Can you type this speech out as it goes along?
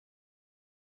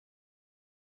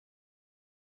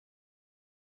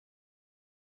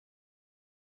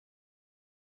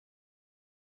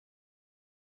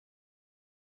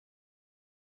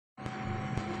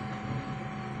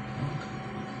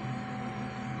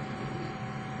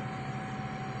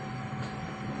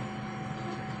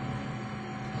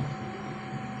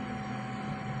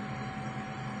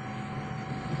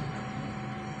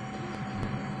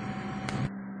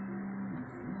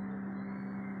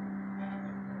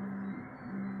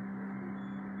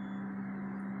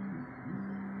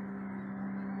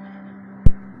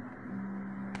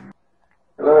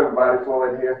Hello everybody,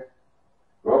 Floyd here.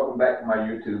 Welcome back to my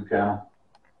YouTube channel.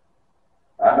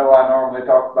 I know I normally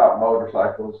talk about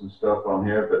motorcycles and stuff on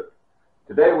here, but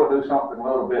today we'll do something a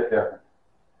little bit different.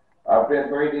 I've been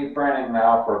 3D printing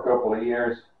now for a couple of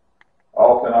years,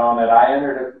 off and on, and I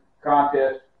entered a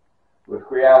contest with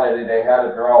Creality. They had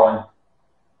a drawing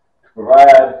to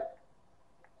provide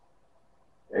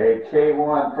a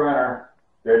K1 printer,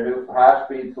 their new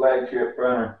high-speed flagship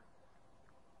printer,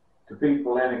 to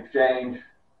people in exchange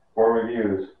for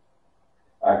reviews.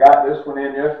 I got this one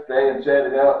in yesterday and set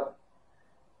it up,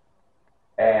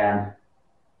 and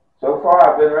so far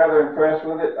I've been rather impressed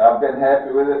with it. I've been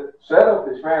happy with it. Setup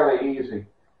is fairly easy.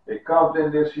 It comes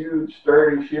in this huge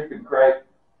sturdy shipping crate.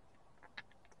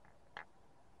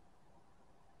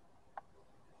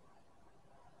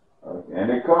 And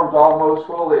it comes almost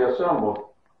fully assembled.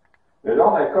 There's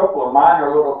only a couple of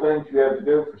minor little things you have to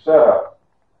do for setup.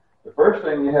 The first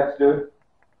thing you have to do,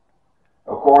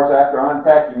 of course, after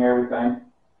unpacking everything,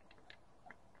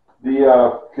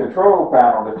 the control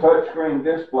panel, the touchscreen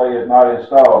display, is not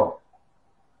installed.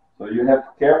 So you have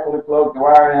to carefully plug the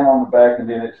wire in on the back, and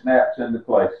then it snaps into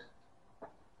place.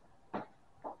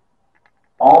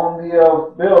 On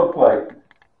the build plate,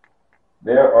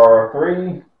 there are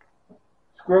 3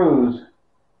 screws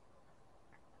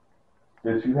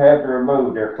that you have to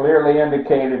remove. They're clearly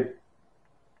indicated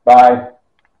by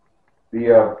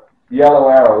the yellow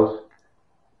arrows,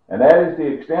 and that is the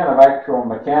extent of actual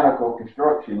mechanical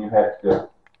construction you have to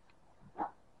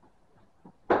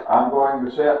do. I'm going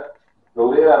to set the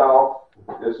lid off.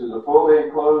 This is a fully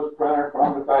enclosed printer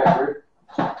from the factory.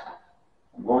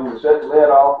 I'm going to set the lid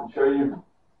off and show you.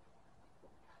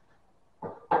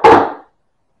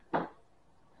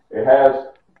 It has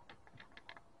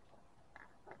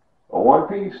a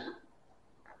one-piece,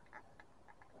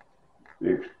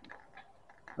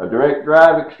 a direct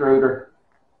drive extruder.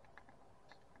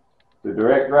 The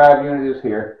direct drive unit is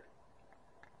here,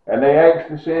 and they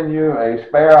actually send you a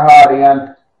spare hot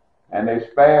end and a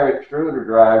spare extruder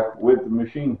drive with the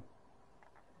machine,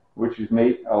 which is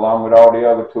neat, along with all the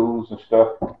other tools and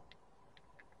stuff.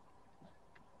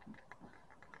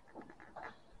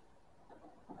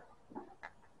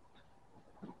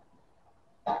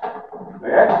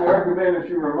 They actually recommend that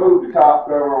you remove the top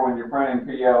cover when you're printing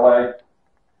PLA,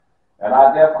 and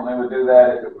I definitely would do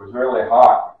that if it was really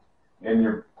hot in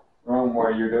your room where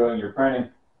you're doing your printing.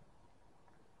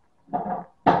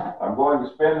 I'm going to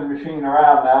spin the machine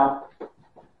around now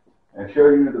and show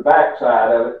you the back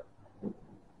side of it.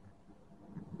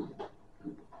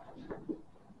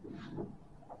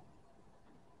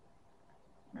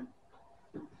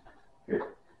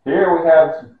 Here we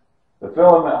have the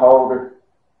filament holder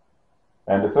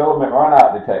and the filament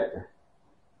runout detector.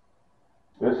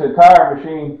 This entire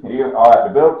machine,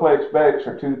 the build plate specs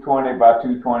are 220 by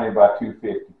 220 by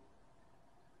 250.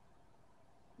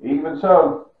 Even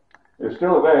so, it's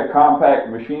still a very compact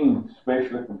machine,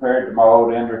 especially compared to my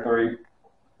old Ender 3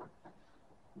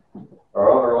 or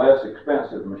other less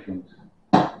expensive machines.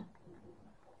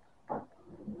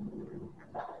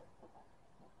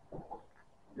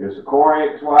 It's a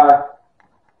Core XY,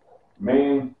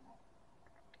 meaning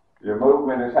your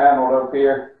movement is handled up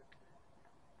here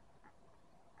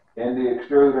in the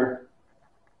extruder,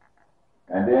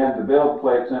 and then the build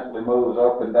plate simply moves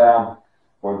up and down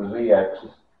for the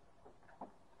Z-axis.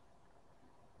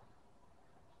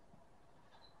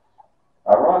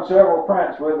 I've run several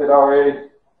prints with it already.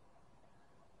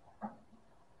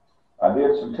 I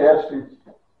did some testing.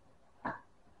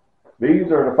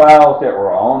 These are the files that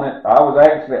were on it. I was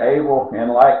actually able, in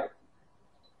like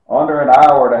under an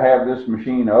hour, to have this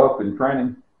machine up and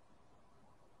printing.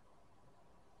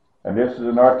 And this is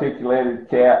an articulated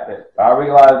cat that I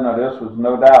realized now this was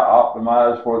no doubt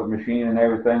optimized for the machine and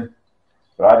everything,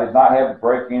 but I did not have to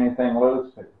break anything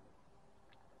loose.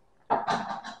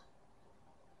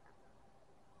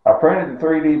 I printed the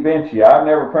 3D Benchy. I've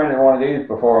never printed one of these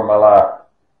before in my life.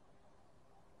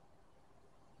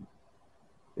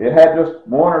 It had just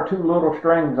 1 or 2 little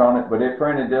strings on it, but it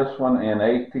printed this one in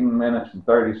 18 minutes and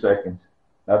 30 seconds.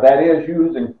 Now that is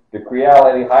using the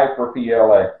Creality Hyper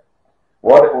PLA.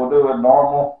 What it will do with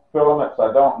normal filaments,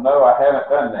 I don't know. I haven't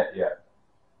done that yet.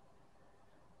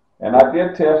 And I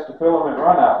did test the filament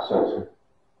runout sensor.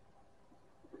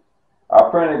 I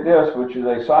printed this, which is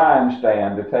a sign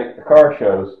stand to take the car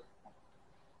shows.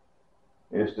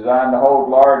 It's designed to hold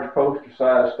large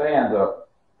poster-sized stands up.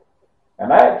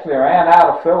 And I actually ran out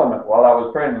of filament while I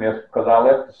was printing this because I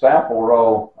left the sample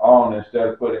roll on instead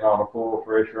of putting on a full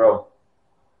fresh roll.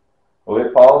 Well,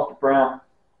 it paused the print,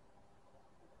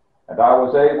 and I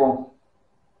was able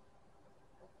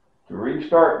to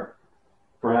restart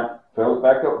print fill it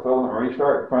back up, fill it, and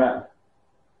restart the print.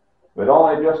 But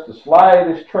only just the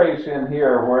slightest trace in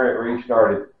here where it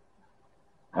restarted.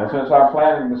 And since I'm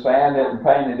planning to sand it and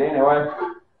paint it anyway,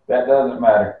 that doesn't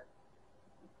matter.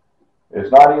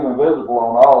 It's not even visible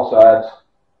on all sides.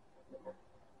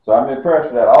 So I'm impressed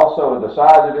with that. Also, the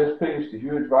size of this piece, the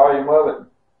huge volume of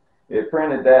it, it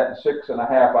printed that in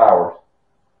 6.5 hours.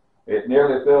 It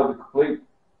nearly filled the complete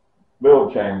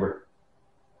build chamber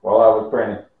while I was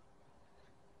printing.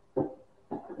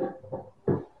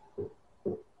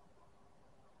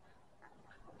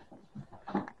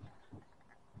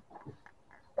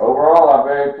 Overall, I'm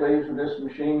very pleased with this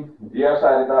machine. Yes,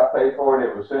 I did not pay for it.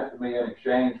 It was sent to me in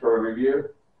exchange for a review.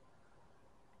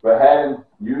 But having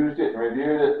used it and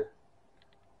reviewed it,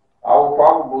 I will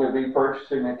probably be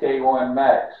purchasing a K1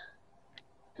 Max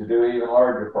to do even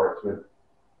larger parts with it.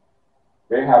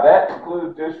 Anyhow, that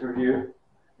concludes this review.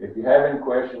 If you have any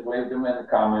questions, leave them in the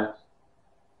comments,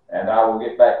 and I will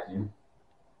get back to you.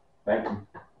 Thank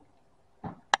you.